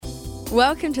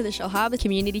Welcome to the Shellharbour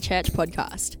Community Church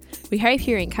podcast. We hope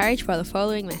you're encouraged by the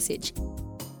following message.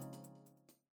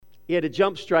 Yeah, to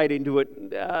jump straight into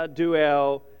it, do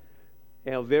our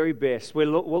very best. We're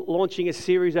launching a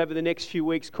series over the next few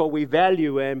weeks called We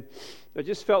Value, and I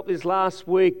just felt this last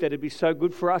week that it'd be so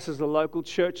good for us as a local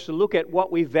church to look at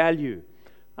what we value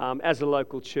as a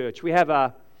local church. We have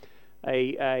a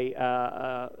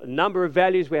number of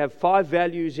values. We have 5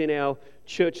 values in our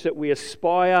church that we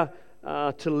aspire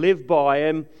to live by.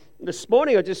 And this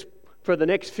morning, I just, for the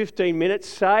next 15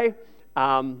 minutes,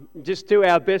 just do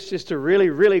our best just to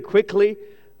really quickly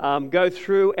go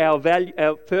through our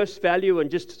first value and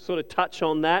just sort of touch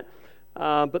on that.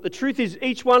 But the truth is,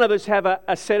 each one of us have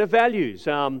a set of values.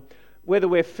 Whether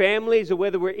we're families or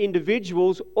whether we're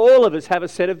individuals, all of us have a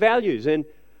set of values. And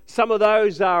some of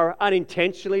those are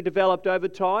unintentionally developed over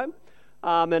time,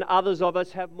 and others of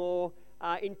us have more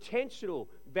intentional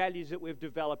values that we've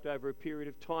developed over a period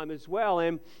of time as well.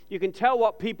 And you can tell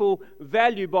what people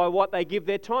value by what they give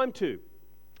their time to.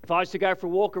 If I was to go for a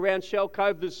walk around Shell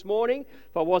Cove this morning,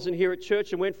 if I wasn't here at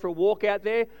church and went for a walk out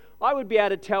there, I would be able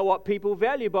to tell what people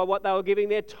value by what they were giving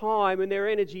their time and their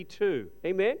energy to.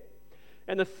 Amen?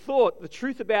 And the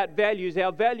truth about values,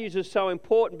 our values are so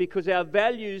important because our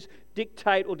values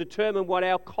dictate or determine what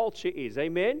our culture is.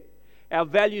 Amen? Our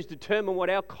values determine what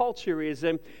our culture is.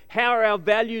 And how are our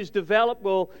values developed?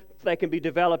 Well, they can be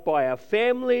developed by our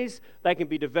families. They can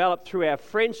be developed through our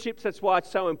friendships. That's why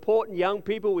it's so important, young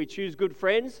people, we choose good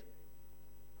friends.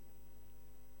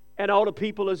 And older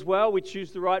people as well, we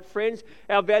choose the right friends.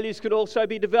 Our values can also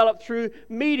be developed through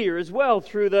media as well,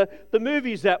 through the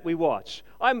movies that we watch.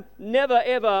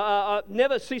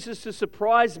 Never ceases to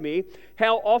surprise me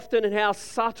how often and how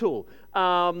subtle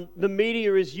the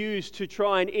media is used to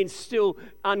try and instill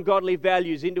ungodly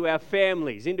values into our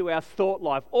families, into our thought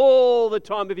life. All the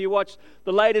time, if you watch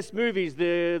the latest movies,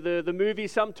 the movie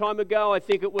some time ago, I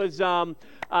think it was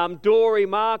Dory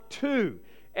Mark II.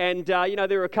 And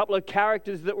there were a couple of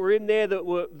characters that were in there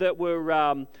that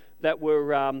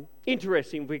were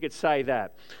interesting, if we could say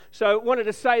that. So I wanted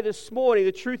to say this morning,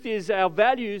 the truth is our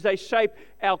values, they shape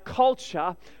our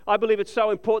culture. I believe it's so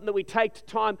important that we take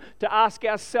time to ask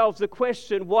ourselves the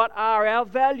question, what are our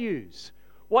values?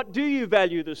 What do you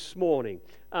value this morning?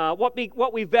 What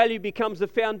we value becomes the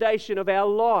foundation of our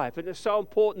life, and it's so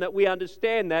important that we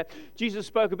understand that. Jesus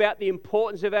spoke about the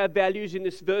importance of our values in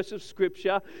this verse of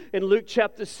Scripture. In Luke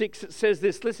chapter 6, it says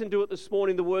this. Listen to it this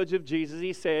morning, the words of Jesus.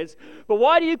 He says, "But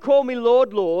why do you call me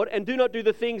Lord, Lord, and do not do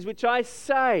the things which I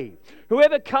say?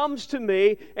 Whoever comes to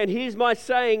me and hears my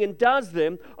saying and does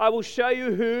them, I will show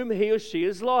you whom he or she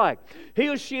is like. He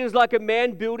or she is like a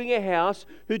man building a house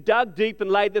who dug deep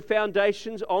and laid the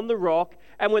foundations on the rock.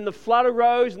 And when the flood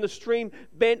arose and the stream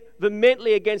bent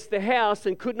vehemently against the house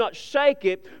and could not shake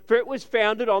it, for it was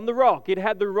founded on the rock." It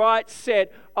had the right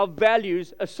set of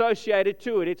values associated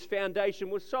to it. Its foundation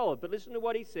was solid. But listen to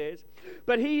what he says.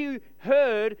 "But he who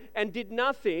heard and did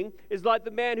nothing is like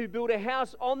the man who built a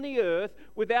house on the earth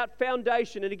without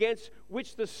foundation, and against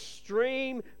which the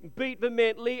stream beat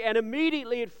vehemently, and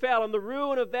immediately it fell, and the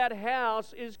ruin of that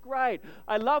house is great."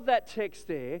 I love that text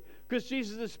there, because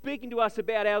Jesus is speaking to us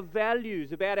about our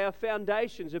values, about our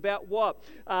foundations, about what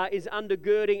is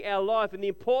undergirding our life, and the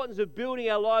importance of building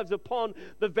our lives upon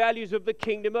the values of the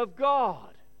kingdom of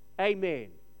God. Amen.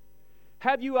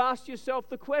 Have you asked yourself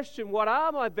the question, what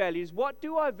are my values? What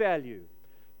do I value?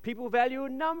 People value a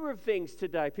number of things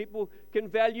today. People can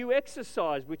value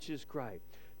exercise, which is great.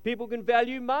 People can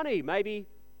value money, maybe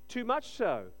too much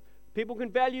so. People can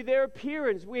value their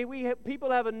appearance.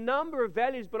 People have a number of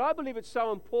values, but I believe it's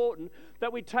so important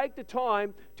that we take the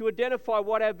time to identify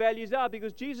what our values are,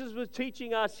 because Jesus was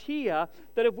teaching us here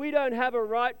that if we don't have a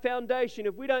right foundation,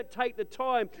 if we don't take the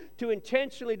time to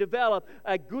intentionally develop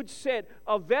a good set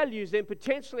of values, then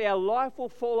potentially our life will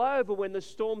fall over when the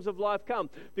storms of life come,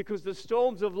 because the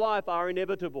storms of life are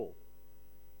inevitable.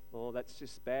 Oh, that's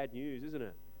just bad news, isn't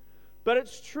it? But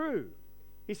it's true.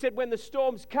 He said, when the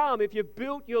storms come, if you've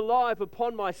built your life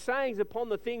upon my sayings, upon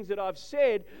the things that I've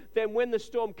said, then when the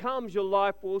storm comes, your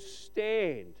life will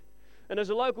stand. And as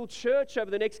a local church over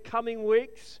the next coming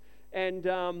weeks, and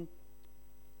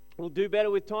we'll do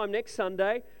better with time next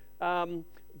Sunday,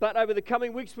 but over the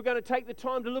coming weeks, we're going to take the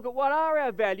time to look at what are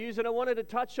our values. And I wanted to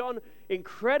touch on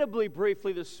incredibly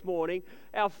briefly this morning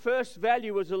our first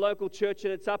value as a local church,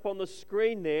 and it's up on the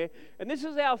screen there. And this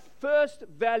is our first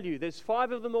value. There's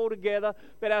 5 of them all together,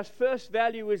 but our first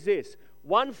value is this: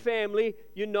 one family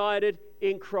united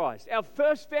in Christ. Our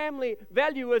first family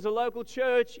value as a local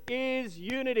church is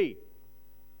unity.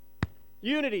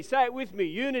 Unity. Say it with me,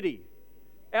 unity.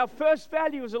 Our first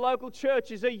value as a local church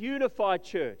is a unified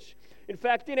church. In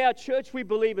fact, in our church, we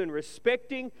believe in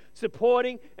respecting,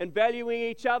 supporting, and valuing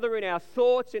each other in our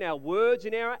thoughts, in our words,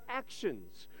 in our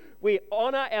actions. We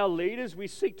honor our leaders. We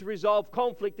seek to resolve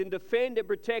conflict and defend and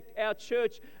protect our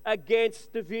church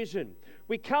against division.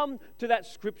 We come to that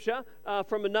scripture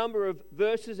from a number of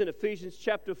verses in Ephesians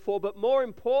chapter 4, but more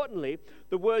importantly,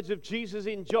 the words of Jesus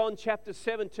in John chapter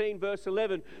 17, verse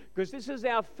 11, because this is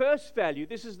our first value.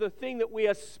 This is the thing that we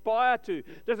aspire to.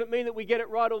 Doesn't mean that we get it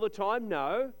right all the time,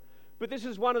 no. But this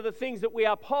is one of the things that we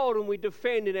uphold and we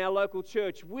defend in our local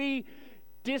church. We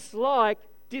dislike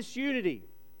disunity.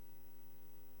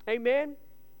 Amen?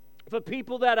 For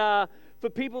people that are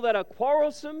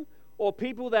quarrelsome, or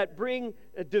people that bring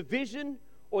a division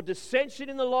or dissension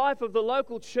in the life of the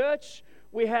local church,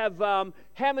 we have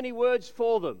how many words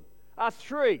for them?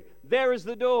 3. There is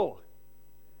the door.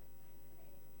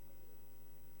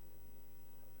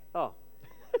 Oh.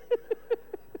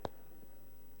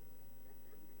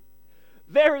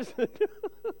 There is the door.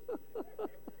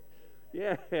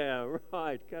 Yeah,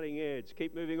 right. Cutting edge.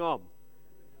 Keep moving on.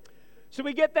 So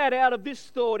we get that out of this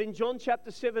thought in John chapter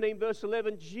 17, verse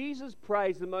 11. Jesus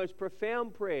prays the most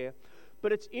profound prayer,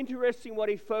 but it's interesting what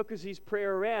he focuses his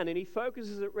prayer around, and he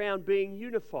focuses it around being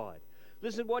unified.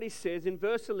 Listen to what he says in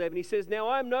verse 11. He says, "Now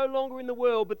I am no longer in the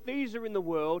world, but these are in the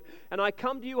world, and I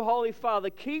come to you, Holy Father,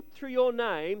 keep through your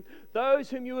name those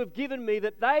whom you have given me,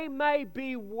 that they may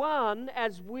be one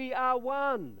as we are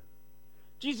one."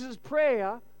 Jesus'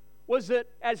 prayer was that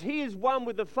as he is one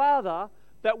with the Father,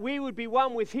 that we would be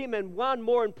one with him and one,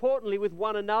 more importantly, with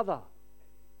one another.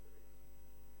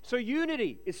 So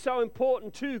unity is so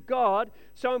important to God,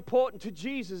 so important to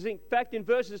Jesus. In fact, in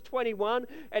verses 21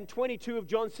 and 22 of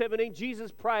John 17,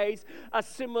 Jesus prays a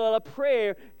similar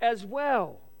prayer as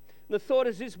well. And the thought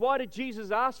is this: why did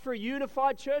Jesus ask for a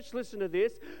unified church? Listen to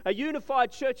this. A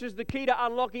unified church is the key to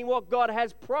unlocking what God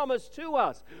has promised to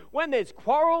us. When there's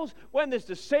quarrels, when there's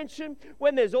dissension,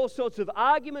 when there's all sorts of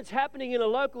arguments happening in a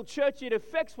local church, it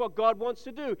affects what God wants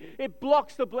to do. It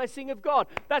blocks the blessing of God.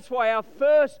 That's why our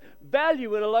first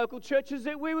value in a local church is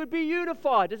that we would be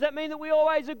unified. Does that mean that we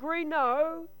always agree?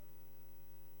 No.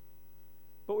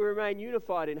 But we remain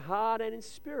unified in heart and in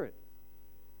spirit.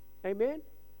 Amen?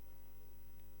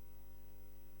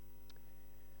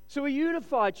 So a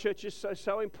unified church is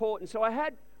so important. So I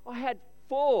had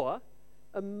 4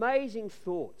 amazing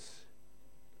thoughts.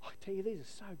 I tell you, these are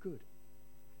so good.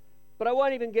 But I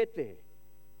won't even get there.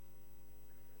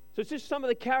 So it's just some of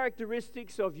the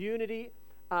characteristics of unity,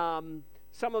 some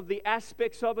of the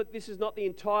aspects of it. This is not the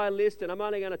entire list, and I'm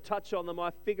only going to touch on them. I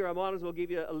figure I might as well give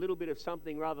you a little bit of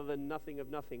something rather than nothing of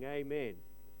nothing. Amen.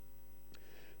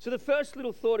 So the first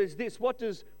little thought is this: what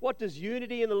does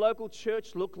unity in the local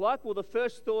church look like? Well, the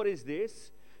first thought is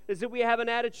this, is that we have an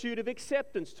attitude of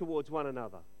acceptance towards one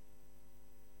another.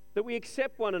 That we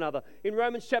accept one another. In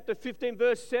Romans chapter 15,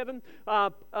 verse 7,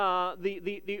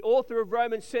 the author of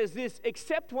Romans says this: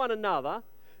 accept one another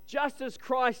just as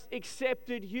Christ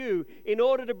accepted you in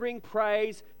order to bring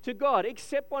praise to God.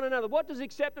 Accept one another. What does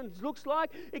acceptance look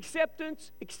like?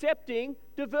 Accepting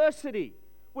diversity.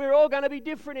 We're all going to be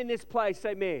different in this place,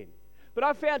 amen. But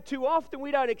I found too often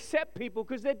we don't accept people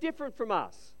because they're different from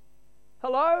us.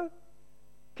 Hello?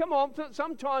 Come on,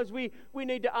 sometimes we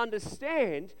need to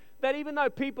understand that even though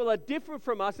people are different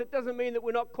from us, it doesn't mean that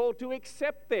we're not called to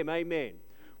accept them, amen.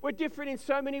 We're different in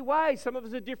so many ways. Some of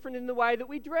us are different in the way that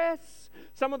we dress.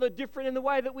 Some of us are different in the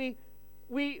way that we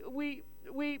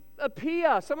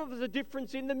appear. Some of us are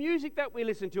different in the music that we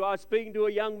listen to. I was speaking to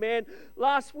a young man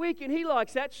last week, and he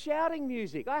likes that shouting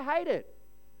music. I hate it.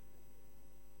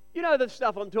 You know the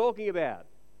stuff I'm talking about.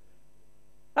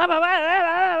 I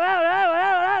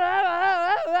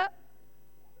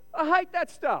hate that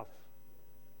stuff.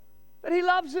 But he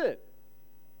loves it.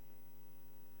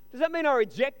 Does that mean I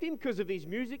reject him because of his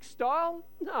music style?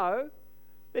 No.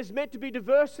 There's meant to be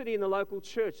diversity in the local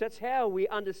church. That's how we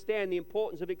understand the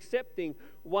importance of accepting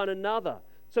one another.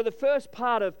 So the first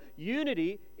part of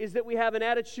unity is that we have an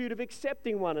attitude of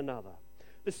accepting one another.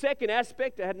 The second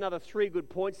aspect, I had another 3 good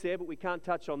points there, but we can't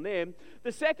touch on them.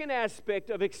 The second aspect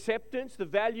of acceptance, the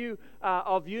value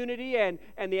of unity and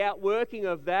the outworking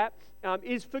of that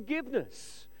is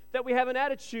forgiveness. That we have an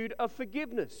attitude of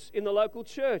forgiveness in the local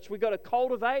church. We've got to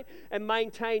cultivate and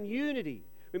maintain unity.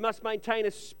 We must maintain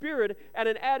a spirit and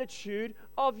an attitude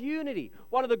of unity.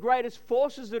 One of the greatest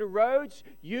forces that erodes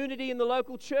unity in the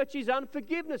local church is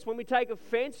unforgiveness. When we take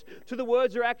offense to the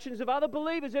words or actions of other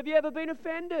believers. Have you ever been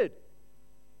offended?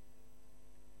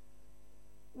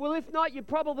 Well, if not, you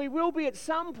probably will be at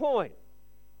some point.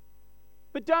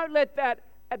 But don't let that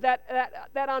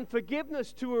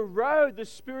unforgiveness to erode the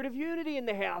spirit of unity in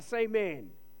the house. Amen.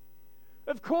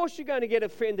 Of course you're going to get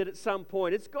offended at some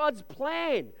point. It's God's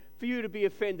plan for you to be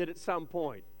offended at some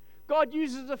point. God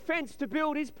uses offense to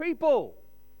build his people.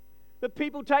 The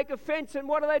people take offense, and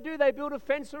what do? They build a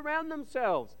fence around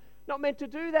themselves. Not meant to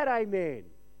do that, amen.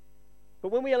 But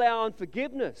when we allow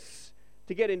unforgiveness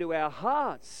to get into our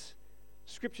hearts,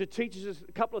 Scripture teaches us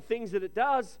a couple of things that it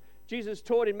does. Jesus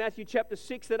taught in Matthew chapter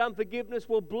 6 that unforgiveness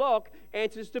will block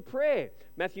answers to prayer.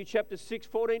 Matthew chapter 6,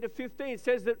 14 to 15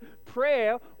 says that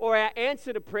prayer or our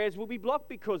answer to prayers will be blocked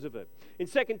because of it. In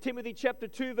 2 Timothy chapter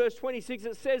 2, verse 26,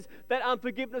 it says that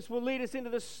unforgiveness will lead us into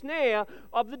the snare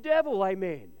of the devil,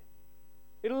 amen.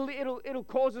 It'll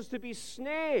cause us to be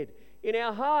snared in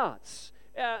our hearts.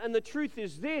 And the truth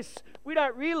is this, we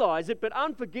don't realize it, but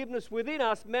unforgiveness within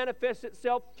us manifests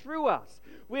itself through us.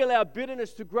 We allow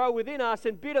bitterness to grow within us,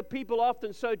 and bitter people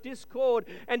often sow discord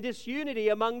and disunity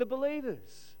among the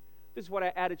believers. This is what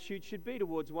our attitude should be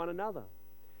towards one another.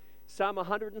 Psalm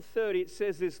 130, it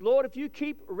says this, Lord, if you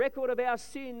keep record of our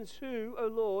sins, who, O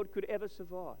Lord, could ever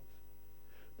survive?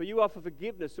 But you offer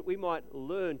forgiveness that we might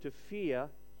learn to fear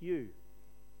you.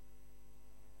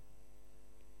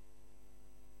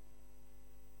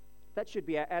 That should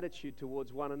be our attitude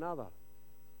towards one another.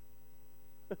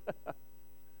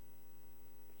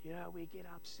 We get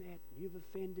upset. You've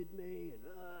offended me.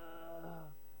 And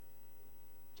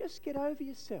just get over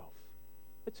yourself.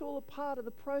 It's all a part of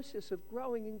the process of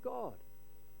growing in God.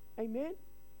 Amen?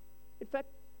 In fact,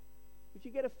 if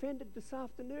you get offended this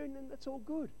afternoon, then that's all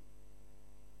good.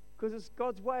 Because it's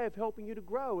God's way of helping you to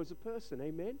grow as a person.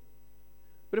 Amen?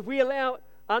 But if we allow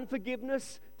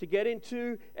unforgiveness to get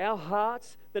into our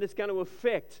hearts, then it's going to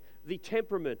affect the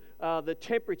temperament, the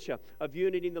temperature of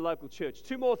unity in the local church.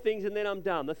 Two more things and then I'm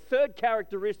done. The third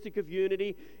characteristic of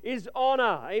unity is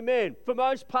honor. Amen. For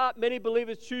most part, many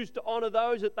believers choose to honor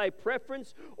those that they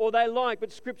preference or they like,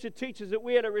 but Scripture teaches that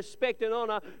we are to respect and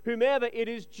honor whomever it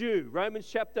is due. Romans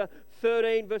chapter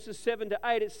 13, verses 7 to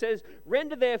 8, it says,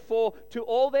 Render therefore to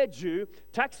all their due,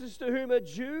 taxes to whom are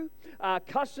due,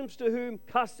 customs to whom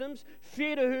customs,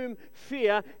 fear to whom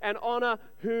fear, and honor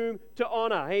whom to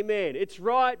honor. Amen. It's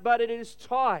right, but it is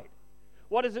tight.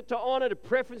 What is it to honor? To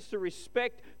preference, to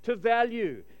respect, to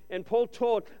value. And Paul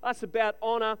taught us about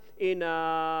honor in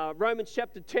Romans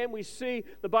chapter 10. We see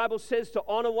the Bible says to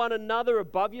honor one another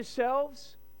above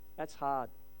yourselves. That's hard.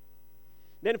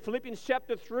 Then in Philippians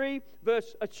chapter 2,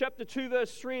 verse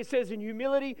 3, it says, In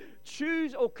humility,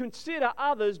 choose or consider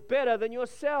others better than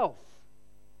yourself.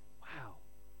 Wow.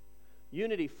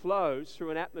 Unity flows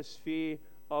through an atmosphere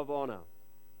of honor.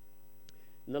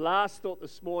 And the last thought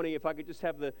this morning, if I could just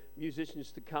have the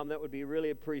musicians to come, that would be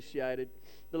really appreciated.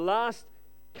 The last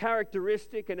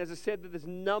characteristic, and as I said, there's a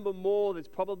number more, there's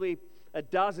probably a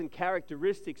dozen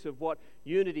characteristics of what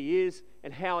unity is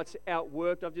and how it's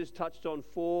outworked. I've just touched on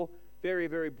 4 very,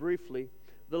 very briefly.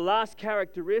 The last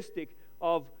characteristic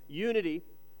of unity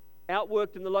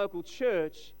outworked in the local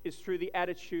church is through the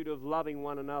attitude of loving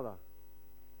one another.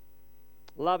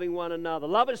 Loving one another.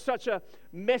 Love is such a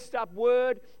messed up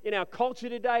word in our culture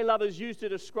today. Love is used to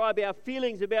describe our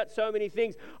feelings about so many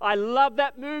things. I love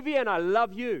that movie and I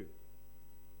love you.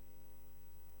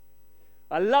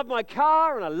 I love my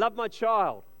car and I love my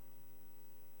child.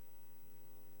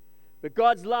 But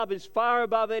God's love is far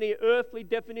above any earthly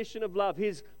definition of love.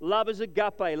 His love is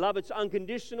agape. Love, it's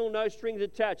unconditional, no strings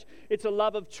attached. It's a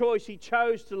love of choice. He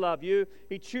chose to love you.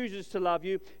 He chooses to love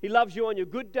you. He loves you on your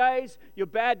good days, your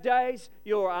bad days,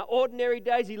 your ordinary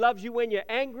days. He loves you when you're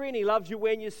angry and He loves you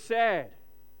when you're sad.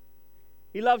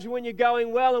 He loves you when you're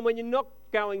going well and when you're not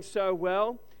going so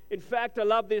well. In fact, I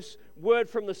love this word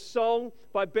from the song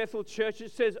by Bethel Church.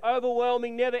 It says,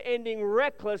 overwhelming, never-ending,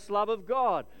 reckless love of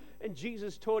God. And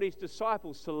Jesus taught His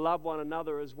disciples to love one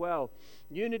another as well.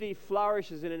 Unity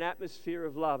flourishes in an atmosphere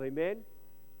of love. Amen?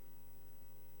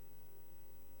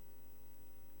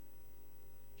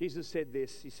 Jesus said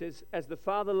this. He says, as the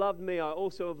Father loved me, I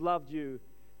also have loved you.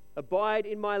 Abide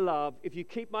in my love. If you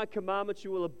keep my commandments,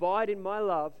 you will abide in my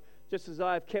love, just as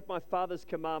I have kept my Father's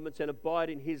commandments and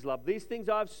abide in His love. These things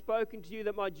I have spoken to you,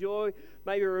 that my joy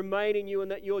may remain in you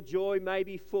and that your joy may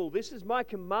be full. This is my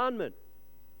commandment,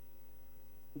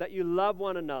 that you love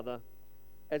one another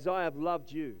as I have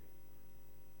loved you.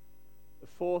 The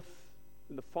fourth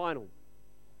and the final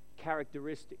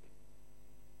characteristic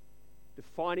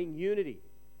defining unity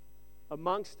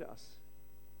amongst us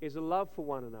is a love for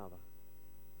one another.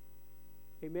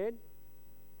 Amen?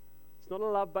 It's not a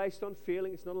love based on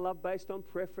feeling. It's not a love based on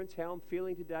preference, how I'm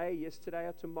feeling today, yesterday,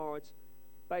 or tomorrow. It's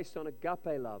based on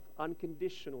agape love,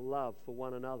 unconditional love for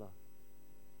one another.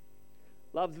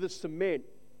 Love the cement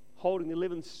holding the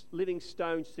living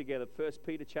stones together. 1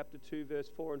 Peter chapter 2, verse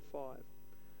 4 and 5.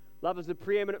 Love is the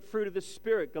preeminent fruit of the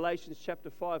Spirit, Galatians chapter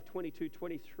 5, 22,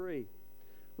 23.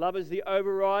 Love is the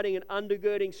overriding and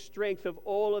undergirding strength of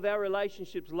all of our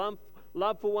relationships.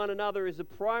 Love for one another is the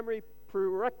primary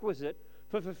prerequisite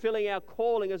for fulfilling our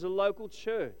calling as a local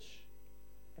church.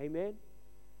 Amen?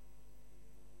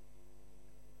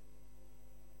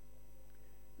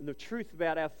 And the truth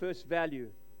about our first value,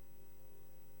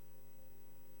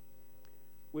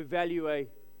 we value a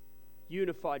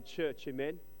unified church.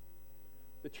 Amen?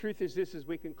 The truth is this, as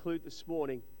we conclude this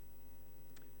morning,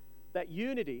 that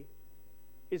unity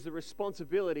is the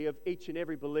responsibility of each and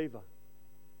every believer.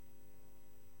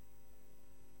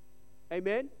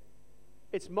 Amen?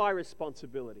 It's my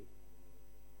responsibility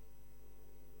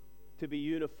to be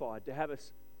unified, to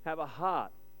have a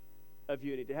heart of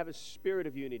unity, to have a spirit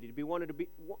of unity, to be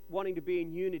wanting to be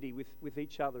in unity with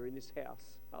each other in this house.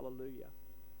 Hallelujah.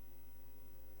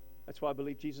 That's why I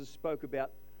believe Jesus spoke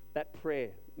about that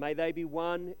prayer. May they be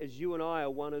one as you and I are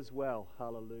one as well.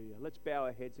 Hallelujah. Let's bow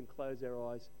our heads and close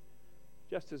our eyes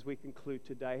just as we conclude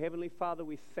today. Heavenly Father,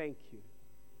 we thank you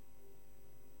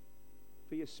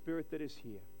for your Spirit that is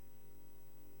here.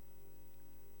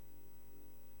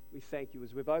 We thank you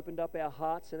as we've opened up our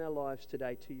hearts and our lives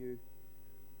today to you.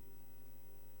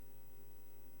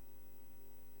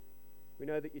 We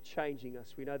know that you're changing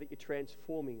us. We know that you're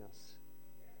transforming us.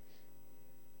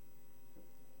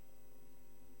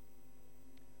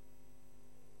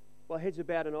 While heads are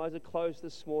bowed and eyes are closed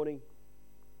this morning,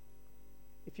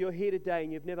 if you're here today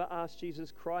and you've never asked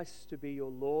Jesus Christ to be your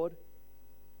Lord,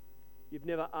 you've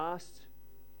never asked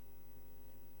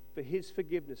for His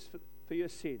forgiveness for your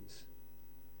sins,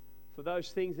 for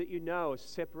those things that you know are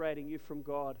separating you from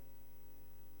God,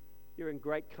 you're in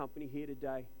great company here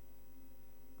today,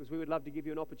 because we would love to give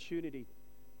you an opportunity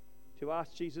to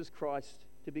ask Jesus Christ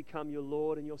to become your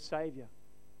Lord and your Savior,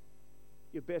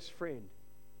 your best friend.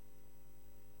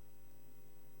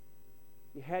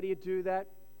 And how do you do that?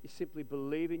 You simply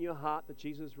believe in your heart that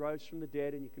Jesus rose from the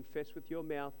dead, and you confess with your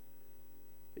mouth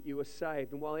that you are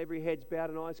saved. And while every head's bowed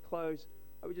and eyes closed,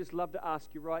 I would just love to ask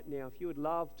you right now, if you would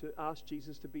love to ask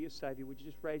Jesus to be your Savior, would you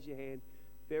just raise your hand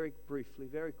very briefly,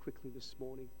 very quickly this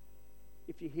morning?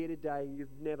 If you're here today and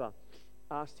you've never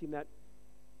asked Him that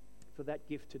for that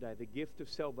gift today, the gift of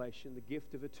salvation, the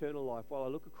gift of eternal life, while I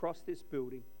look across this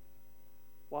building,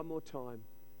 one more time,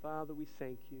 Father, we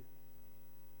thank you.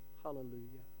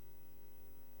 Hallelujah.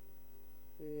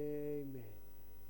 Amen.